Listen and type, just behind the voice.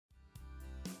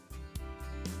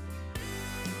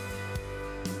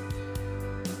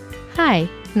Hi,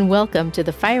 and welcome to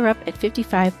the Fire Up at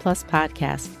 55 Plus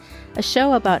podcast, a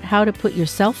show about how to put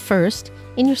yourself first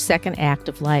in your second act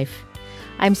of life.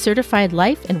 I'm certified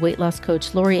life and weight loss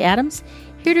coach Lori Adams,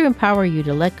 here to empower you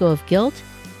to let go of guilt,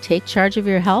 take charge of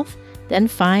your health, then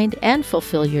find and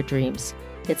fulfill your dreams.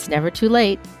 It's never too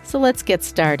late, so let's get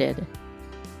started.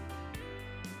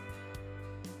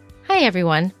 Hi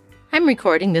everyone, I'm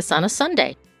recording this on a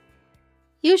Sunday.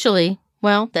 Usually,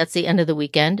 that's the end of the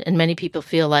weekend, and many people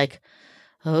feel like,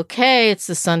 okay, it's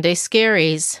the Sunday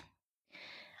scaries.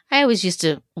 I always used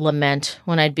to lament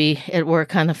when I'd be at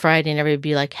work on the Friday and everybody would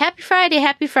be like, happy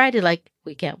Friday, like,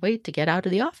 we can't wait to get out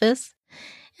of the office.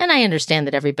 And I understand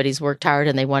that everybody's worked hard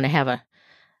and they want to have a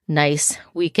nice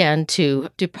weekend to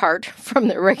depart from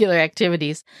their regular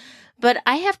activities. But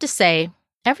I have to say,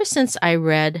 ever since I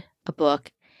read a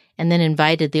book and then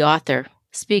invited the author,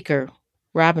 speaker,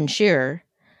 Robin Shearer,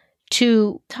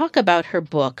 to talk about her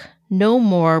book, No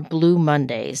More Blue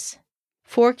Mondays,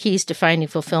 4 Keys to Finding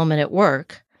Fulfillment at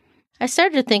Work, I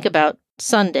started to think about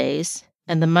Sundays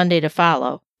and the Monday to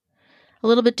follow a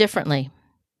little bit differently.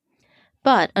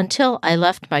 But until I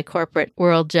left my corporate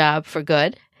world job for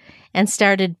good and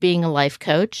started being a life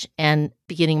coach and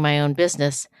beginning my own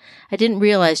business, I didn't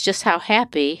realize just how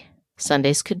happy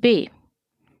Sundays could be.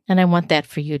 And I want that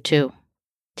for you too.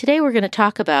 Today we're going to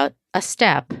talk about a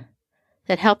step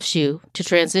that helps you to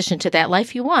transition to that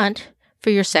life you want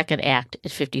for your second act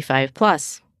at 55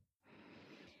 plus.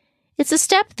 It's a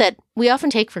step that we often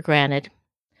take for granted,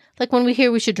 like when we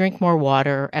hear we should drink more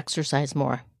water or exercise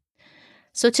more.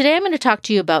 So today I'm going to talk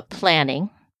to you about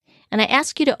planning, and I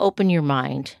ask you to open your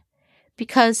mind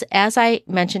because, as I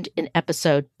mentioned in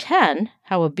episode 10,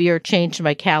 how a beer changed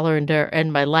my calendar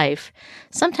and my life,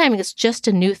 sometimes it's just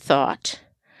a new thought,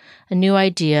 a new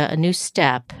idea, a new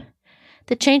step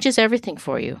that changes everything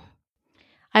for you.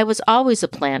 I was always a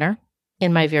planner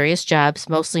in my various jobs,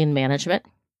 mostly in management.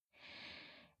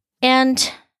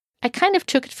 And I kind of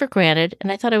took it for granted,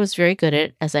 and I thought I was very good at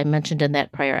it, as I mentioned in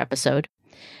that prior episode.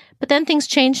 But then things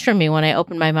changed for me when I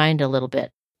opened my mind a little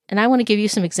bit. And I want to give you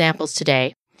some examples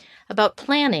today about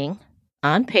planning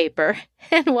on paper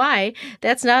and why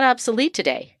that's not obsolete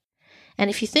today. And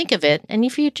if you think of it, and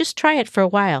if you just try it for a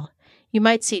while, you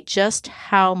might see just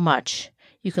how much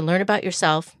you can learn about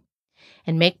yourself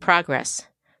and make progress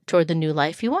toward the new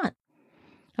life you want.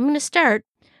 I'm going to start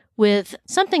with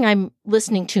something I'm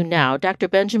listening to now, Dr.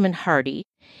 Benjamin Hardy.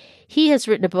 He has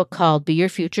written a book called Be Your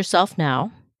Future Self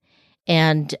Now,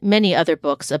 and many other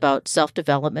books about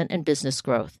self-development and business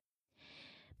growth.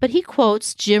 But he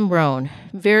quotes Jim Rohn,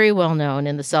 very well known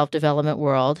in the self-development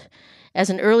world, as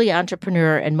an early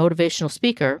entrepreneur and motivational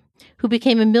speaker who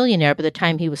became a millionaire by the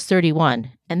time he was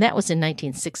 31, and that was in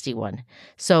 1961.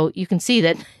 So you can see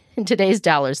that in today's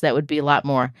dollars, that would be a lot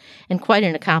more, and quite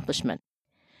an accomplishment.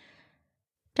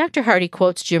 Dr. Hardy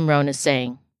quotes Jim Rohn as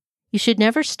saying, "You should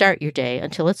never start your day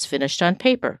until it's finished on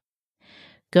paper.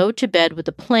 Go to bed with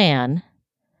a plan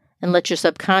and let your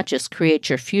subconscious create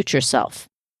your future self."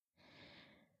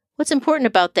 What's important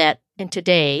about that in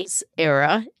today's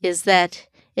era is that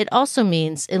it also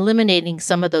means eliminating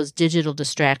some of those digital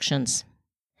distractions.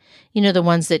 You know, the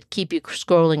ones that keep you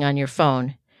scrolling on your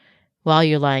phone while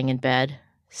you're lying in bed,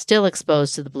 still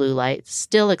exposed to the blue light,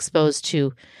 still exposed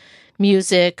to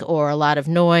music or a lot of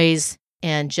noise,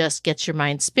 and just gets your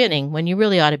mind spinning when you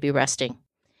really ought to be resting.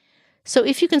 So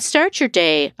if you can start your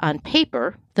day on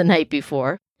paper the night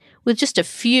before with just a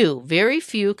few, very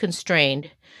few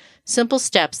constrained, simple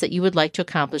steps that you would like to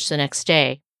accomplish the next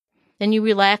day, then you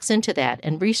relax into that.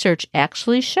 And research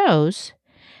actually shows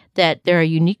that there are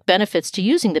unique benefits to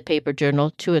using the paper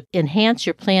journal to enhance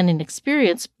your planning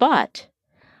experience, but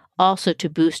also to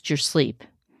boost your sleep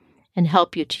and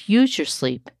help you to use your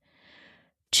sleep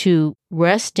to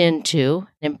rest into,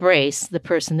 embrace the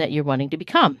person that you're wanting to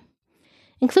become,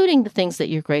 including the things that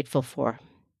you're grateful for.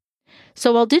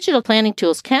 So while digital planning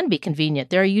tools can be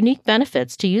convenient, there are unique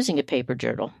benefits to using a paper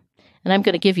journal. And I'm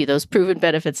going to give you those proven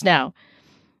benefits now.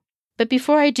 But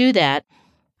before I do that,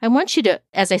 I want you to,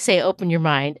 as I say, open your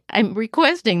mind. I'm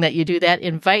requesting that you do that,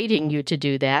 inviting you to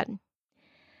do that,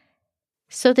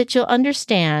 so that you'll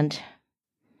understand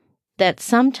that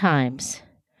sometimes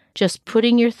just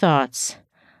putting your thoughts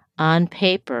on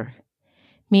paper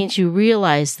means you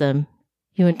realize them,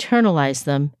 you internalize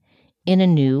them in a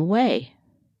new way.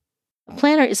 A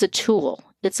planner is a tool.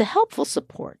 It's a helpful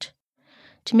support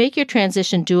to make your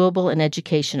transition doable and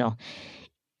educational.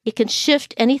 It can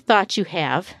shift any thoughts you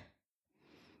have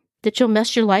that you'll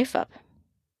mess your life up.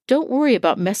 Don't worry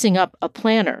about messing up a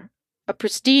planner, a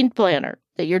pristine planner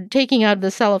that you're taking out of the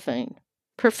cellophane.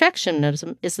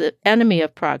 Perfectionism is the enemy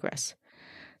of progress.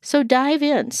 So dive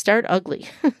in, start ugly,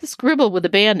 scribble with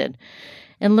abandon,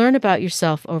 and learn about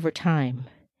yourself over time.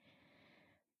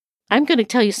 I'm going to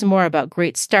tell you some more about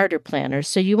great starter planners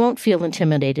so you won't feel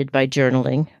intimidated by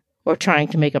journaling or trying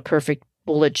to make a perfect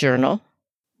bullet journal.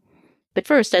 But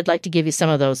first, I'd like to give you some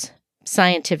of those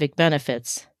scientific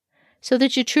benefits so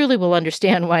that you truly will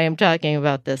understand why I'm talking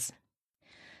about this.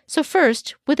 So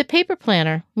first, with a paper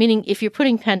planner, meaning if you're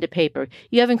putting pen to paper,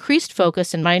 you have increased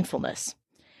focus and mindfulness.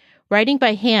 Writing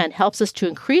by hand helps us to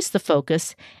increase the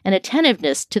focus and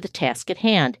attentiveness to the task at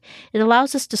hand. It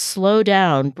allows us to slow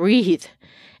down, breathe,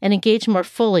 and engage more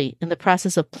fully in the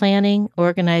process of planning,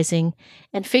 organizing,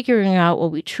 and figuring out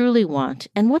what we truly want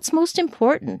and what's most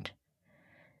important.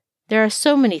 There are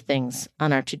so many things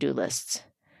on our to-do lists.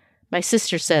 My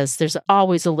sister says there's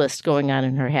always a list going on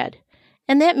in her head,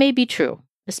 and that may be true,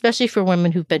 especially for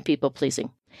women who've been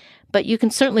people-pleasing. But you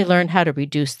can certainly learn how to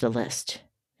reduce the list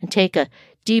and take a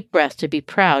deep breath to be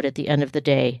proud at the end of the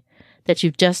day that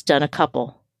you've just done a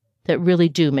couple that really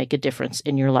do make a difference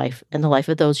in your life and the life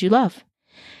of those you love.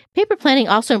 Paper planning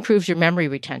also improves your memory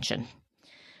retention.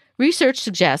 Research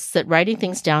suggests that writing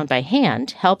things down by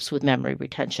hand helps with memory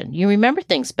retention. You remember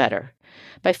things better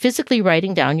by physically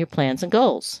writing down your plans and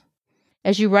goals.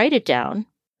 As you write it down,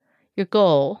 your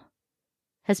goal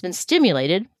has been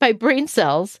stimulated by brain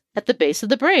cells at the base of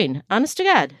the brain, honest to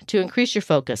God, to increase your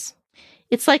focus.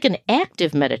 It's like an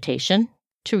active meditation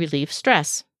to relieve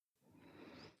stress.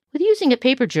 With using a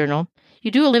paper journal,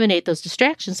 you do eliminate those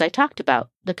distractions I talked about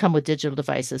that come with digital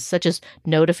devices, such as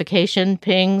notification,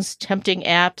 pings, tempting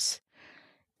apps,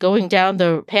 going down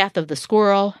the path of the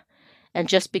squirrel, and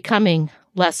just becoming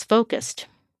less focused.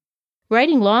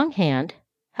 Writing longhand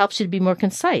helps you to be more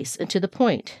concise and to the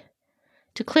point,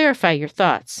 to clarify your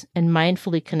thoughts and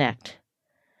mindfully connect,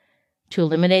 to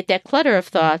eliminate that clutter of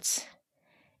thoughts,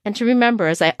 and to remember,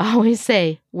 as I always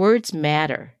say, words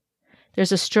matter.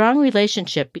 There's a strong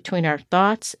relationship between our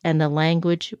thoughts and the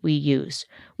language we use.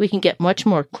 We can get much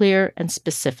more clear and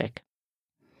specific.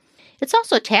 It's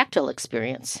also a tactile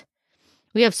experience.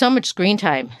 We have so much screen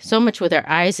time, so much with our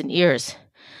eyes and ears.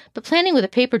 But planning with a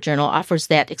paper journal offers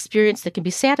that experience that can be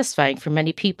satisfying for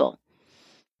many people.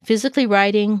 Physically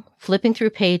writing, flipping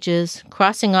through pages,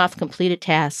 crossing off completed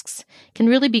tasks can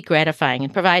really be gratifying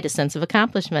and provide a sense of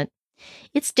accomplishment.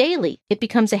 It's daily. It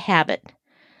becomes a habit,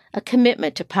 a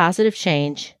commitment to positive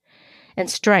change, and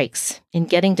strikes in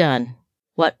getting done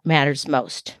what matters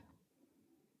most.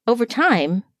 Over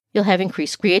time, you'll have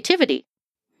increased creativity.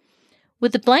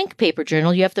 With the blank paper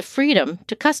journal, you have the freedom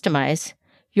to customize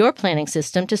your planning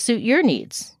system to suit your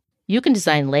needs. You can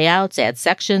design layouts, add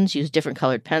sections, use different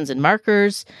colored pens and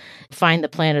markers, find the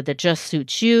planner that just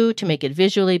suits you to make it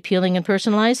visually appealing and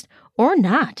personalized, or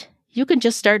not. You can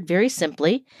just start very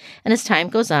simply, and as time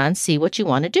goes on, see what you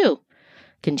want to do.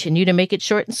 Continue to make it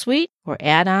short and sweet, or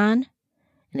add on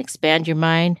and expand your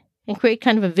mind and create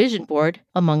kind of a vision board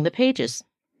among the pages.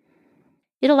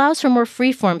 It allows for more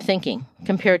free-form thinking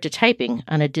compared to typing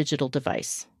on a digital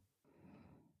device.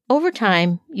 Over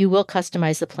time, you will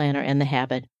customize the planner and the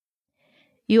habit.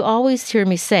 You always hear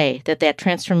me say that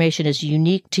transformation is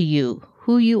unique to you,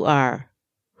 who you are,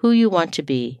 who you want to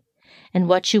be, and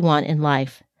what you want in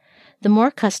life. The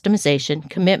more customization,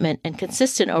 commitment, and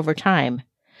consistent over time,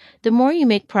 the more you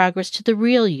make progress to the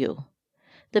real you,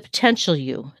 the potential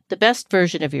you, the best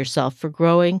version of yourself for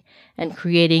growing and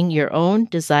creating your own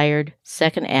desired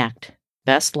second act,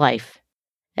 best life,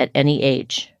 at any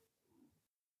age.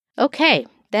 Okay,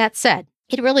 that said,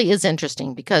 it really is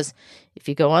interesting because if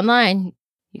you go online,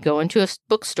 you go into a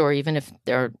bookstore, even if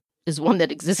there is one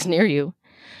that exists near you,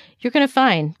 you're going to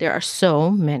find there are so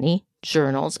many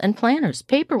journals and planners,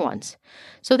 paper ones.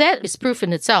 So that is proof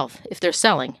in itself, if they're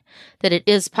selling, that it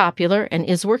is popular and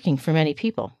is working for many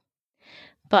people.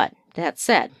 But that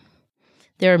said,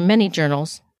 there are many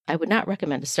journals I would not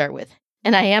recommend to start with.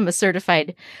 And I am a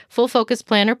certified Full Focus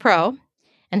Planner Pro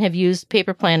and have used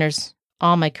paper planners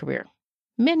all my career,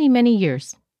 many, many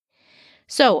years.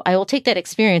 So I will take that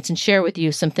experience and share with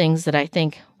you some things that I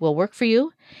think will work for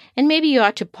you, and maybe you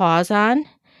ought to pause on,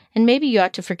 and maybe you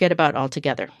ought to forget about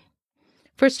altogether.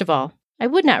 First of all, I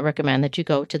would not recommend that you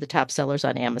go to the top sellers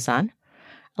on Amazon.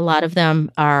 A lot of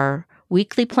them are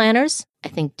weekly planners. I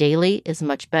think daily is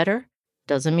much better.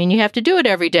 Doesn't mean you have to do it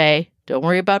every day. Don't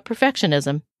worry about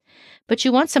perfectionism. But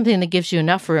you want something that gives you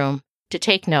enough room to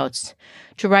take notes,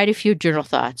 to write a few journal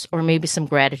thoughts, or maybe some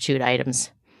gratitude items.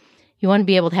 You want to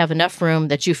be able to have enough room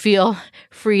that you feel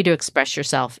free to express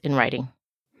yourself in writing.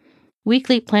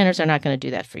 Weekly planners are not going to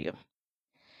do that for you.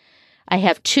 I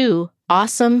have 2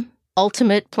 awesome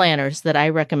ultimate planners that I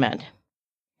recommend.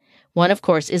 One, of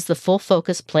course, is the Full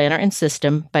Focus Planner and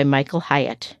System by Michael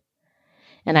Hyatt.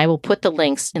 And I will put the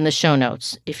links in the show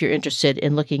notes if you're interested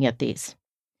in looking at these.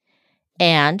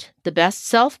 And the Best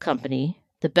Self Company,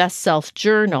 the Best Self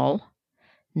Journal,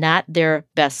 not their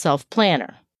Best Self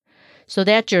Planner. So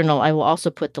that journal, I will also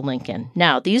put the link in.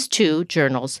 Now, these two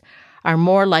journals are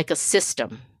more like a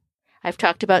system. I've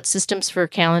talked about systems for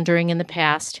calendaring in the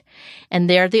past, and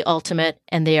they're the ultimate,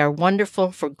 and they are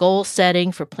wonderful for goal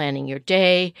setting, for planning your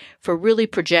day, for really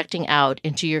projecting out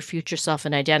into your future self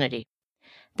and identity.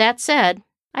 That said,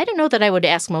 I don't know that I would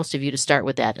ask most of you to start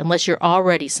with that unless you're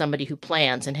already somebody who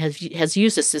plans and has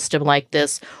used a system like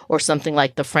this or something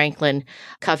like the Franklin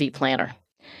Covey Planner.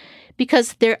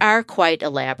 Because they are quite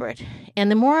elaborate.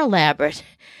 And the more elaborate,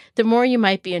 the more you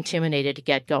might be intimidated to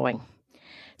get going.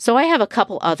 So I have a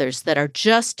couple others that are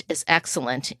just as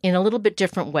excellent in a little bit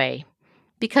different way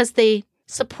because they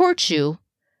support you,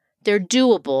 they're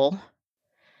doable,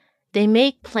 they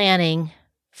make planning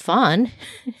fun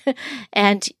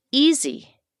and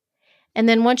easy. And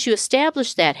then once you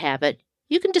establish that habit,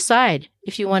 you can decide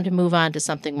if you want to move on to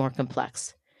something more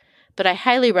complex. But I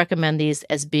highly recommend these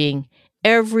as being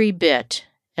every bit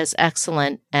as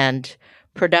excellent and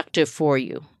productive for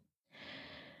you.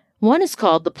 One is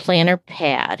called the Planner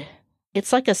Pad.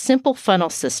 It's like a simple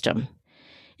funnel system.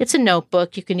 It's a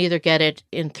notebook. You can either get it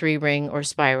in 3-ring or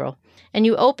spiral. And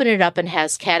you open it up and it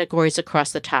has categories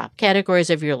across the top,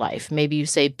 categories of your life. Maybe you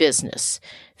say business,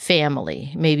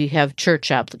 family, maybe you have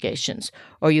church obligations,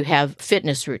 or you have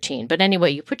fitness routine. But anyway,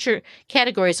 you put your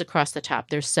categories across the top.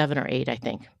 There's 7 or 8, I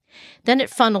think. Then it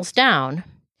funnels down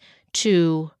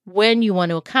to when you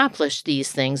want to accomplish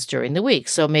these things during the week.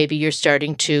 So maybe you're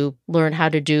starting to learn how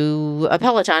to do a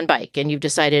Peloton bike and you've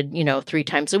decided, 3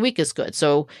 times a week is good.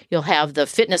 So you'll have the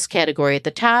fitness category at the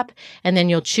top and then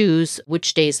you'll choose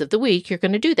which days of the week you're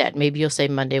going to do that. Maybe you'll say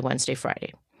Monday, Wednesday,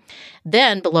 Friday.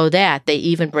 Then below that, they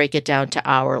even break it down to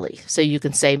hourly. So you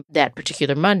can say that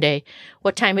particular Monday,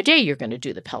 what time of day you're going to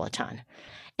do the Peloton.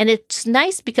 And it's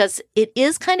nice because it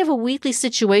is kind of a weekly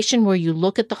situation where you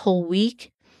look at the whole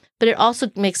week, but it also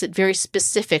makes it very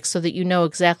specific so that you know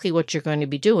exactly what you're going to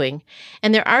be doing.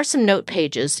 And there are some note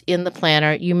pages in the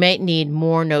planner. You may need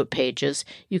more note pages.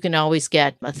 You can always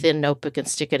get a thin notebook and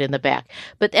stick it in the back.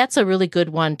 But that's a really good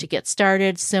one to get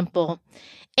started, simple.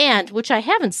 And, which I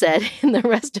haven't said in the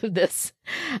rest of this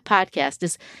podcast,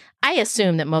 is I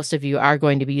assume that most of you are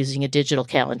going to be using a digital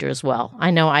calendar as well.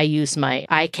 I know I use my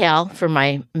iCal for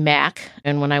my Mac,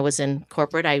 and when I was in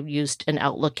corporate, I used an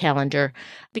Outlook calendar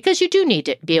because you do need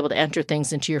to be able to enter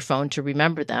things into your phone to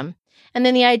remember them. And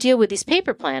then the idea with these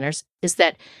paper planners is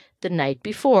that the night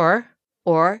before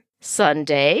or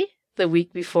Sunday, the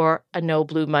week before a No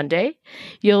Blue Monday,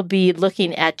 you'll be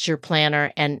looking at your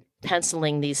planner and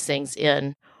penciling these things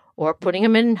in or putting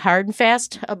them in hard and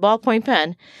fast, a ballpoint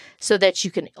pen, so that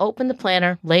you can open the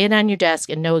planner, lay it on your desk,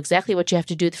 and know exactly what you have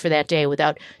to do for that day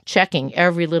without checking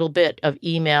every little bit of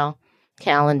email,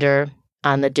 calendar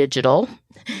on the digital,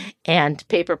 and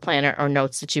paper planner or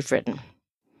notes that you've written.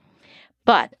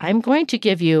 But I'm going to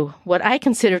give you what I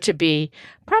consider to be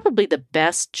probably the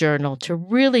best journal to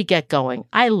really get going.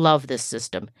 I love this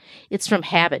system. It's from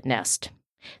Habit Nest.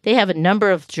 They have a number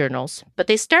of journals, but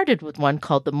they started with one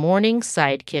called the Morning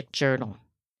Sidekick Journal.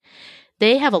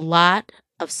 They have a lot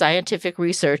of scientific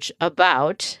research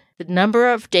about the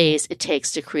number of days it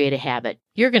takes to create a habit.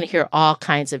 You're going to hear all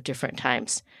kinds of different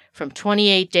times, from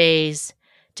 28 days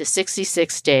to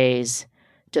 66 days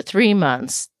to 3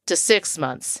 months to 6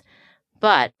 months.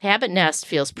 But Habit Nest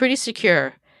feels pretty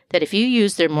secure that if you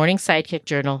use their Morning Sidekick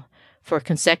Journal for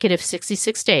consecutive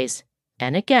 66 days,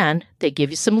 and again, they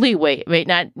give you some leeway. It may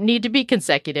not need to be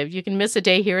consecutive. You can miss a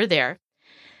day here or there.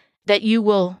 That you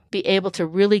will be able to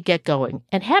really get going.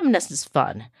 And Habit Nest is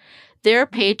fun. Their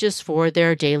pages for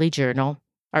their daily journal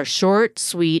are short,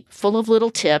 sweet, full of little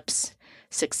tips,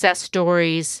 success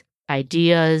stories,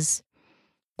 ideas,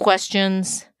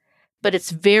 questions, but it's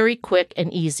very quick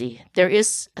and easy. There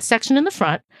is a section in the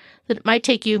front that might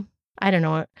take you,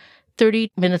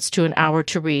 30 minutes to an hour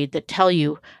to read that tell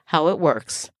you how it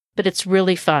works. But it's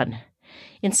really fun.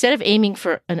 Instead of aiming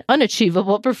for an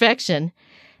unachievable perfection,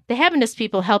 the Habit Nest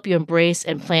people help you embrace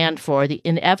and plan for the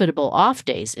inevitable off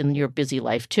days in your busy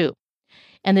life too.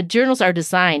 And the journals are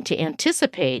designed to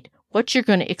anticipate what you're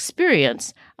going to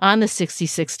experience on the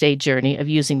 66-day journey of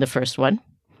using the first one,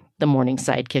 the Morning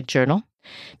Sidekick Journal,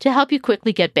 to help you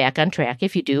quickly get back on track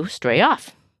if you do stray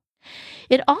off.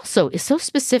 It also is so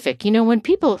specific. When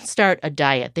people start a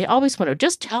diet, they always want to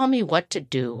just tell me what to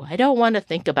do. I don't want to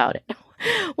think about it.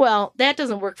 Well, that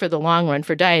doesn't work for the long run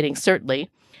for dieting, certainly.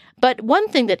 But one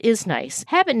thing that is nice,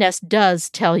 Habit Nest does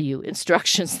tell you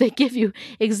instructions. They give you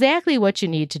exactly what you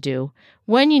need to do,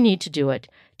 when you need to do it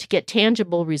to get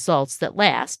tangible results that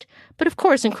last, but of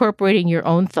course incorporating your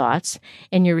own thoughts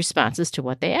and your responses to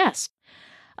what they ask.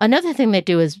 Another thing they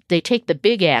do is they take the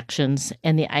big actions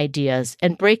and the ideas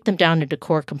and break them down into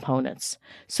core components.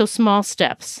 So small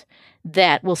steps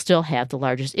that will still have the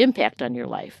largest impact on your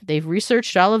life. They've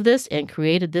researched all of this and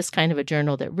created this kind of a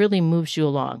journal that really moves you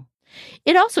along.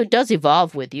 It also does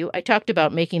evolve with you. I talked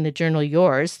about making the journal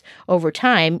yours. Over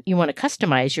time, you want to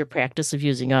customize your practice of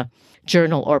using a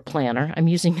journal or planner. I'm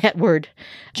using that word,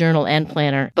 journal and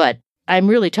planner, but I'm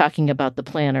really talking about the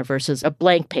planner versus a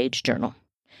blank page journal.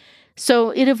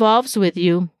 So it evolves with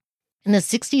you, and the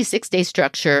 66-day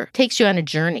structure takes you on a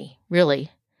journey, really,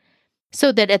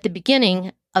 so that at the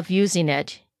beginning of using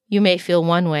it, you may feel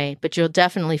one way, but you'll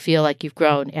definitely feel like you've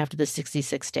grown after the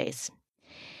 66 days.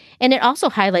 And it also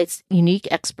highlights unique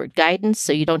expert guidance,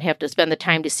 so you don't have to spend the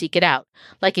time to seek it out,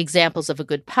 like examples of a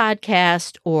good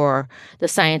podcast or the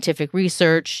scientific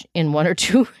research in one or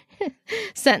two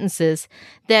sentences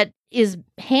that is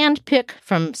handpicked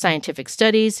from scientific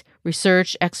studies,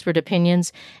 research, expert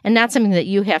opinions, and not something that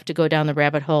you have to go down the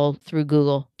rabbit hole through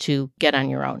Google to get on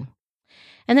your own.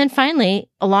 And then finally,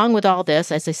 along with all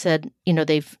this, as I said,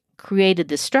 they've created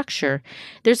this structure,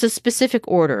 there's a specific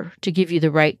order to give you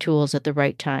the right tools at the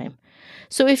right time.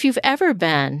 So if you've ever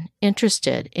been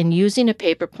interested in using a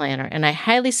paper planner, and I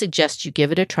highly suggest you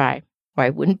give it a try, or I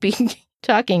wouldn't be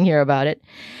talking here about it,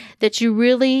 that you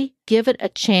really give it a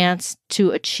chance to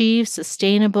achieve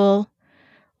sustainable,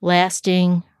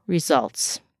 lasting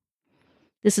results.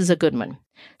 This is a good one.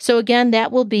 So again,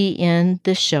 that will be in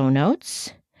the show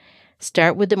notes.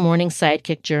 Start with the Morning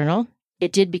Sidekick Journal.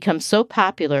 It did become so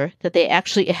popular that they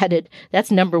actually added,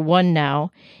 that's number 1 now,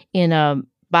 in a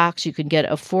box you can get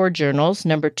of 4 journals.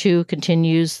 Number 2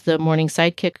 continues the Morning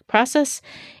Sidekick process,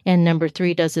 and number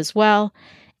 3 does as well.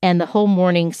 And the whole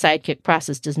Morning Sidekick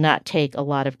process does not take a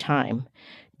lot of time.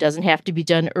 It doesn't have to be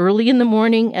done early in the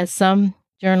morning, as some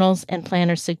journals and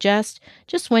planners suggest,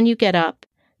 just when you get up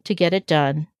to get it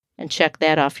done. And check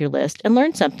that off your list and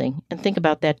learn something and think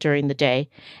about that during the day.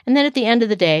 And then at the end of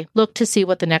the day, look to see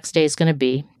what the next day is going to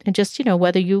be and just,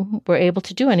 whether you were able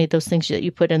to do any of those things that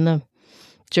you put in the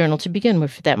journal to begin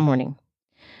with for that morning.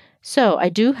 So I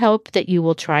do hope that you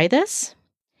will try this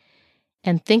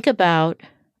and think about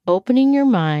opening your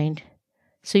mind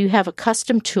so you have a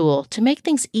custom tool to make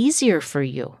things easier for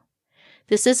you.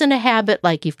 This isn't a habit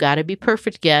like you've got to be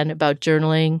perfect again about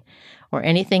journaling or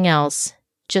anything else.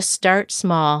 Just start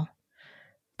small,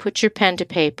 put your pen to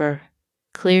paper,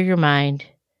 clear your mind,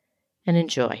 and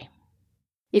enjoy.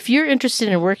 If you're interested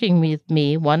in working with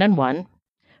me one-on-one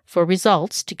for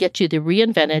results to get you the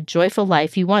reinvented, joyful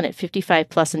life you want at 55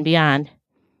 plus and beyond,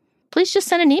 please just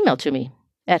send an email to me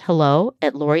at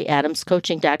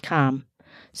hello@loriadamscoaching.com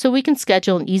so we can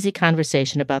schedule an easy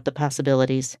conversation about the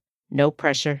possibilities. No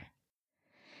pressure.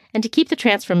 And to keep the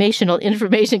transformational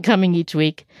information coming each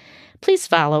week, please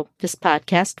follow this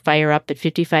podcast, Fire Up at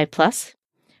 55 Plus,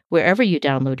 wherever you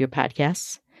download your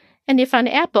podcasts. And if on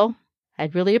Apple,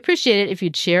 I'd really appreciate it if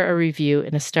you'd share a review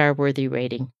and a star-worthy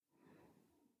rating.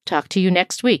 Talk to you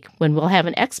next week when we'll have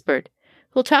an expert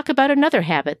who'll talk about another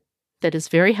habit that is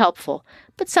very helpful,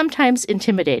 but sometimes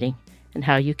intimidating, and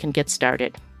how you can get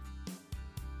started.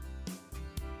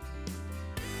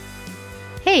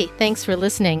 Hey, thanks for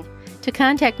listening. To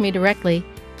contact me directly,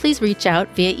 please reach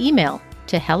out via email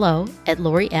to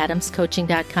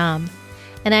hello@loriadamscoaching.com.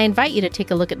 And I invite you to take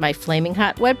a look at my flaming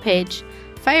hot webpage,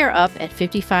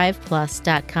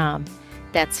 fireup@55plus.com.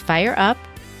 That's fire up,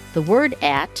 the word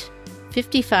at,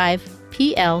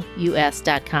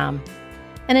 55plus.com.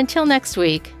 And until next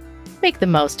week, make the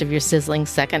most of your sizzling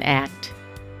second act.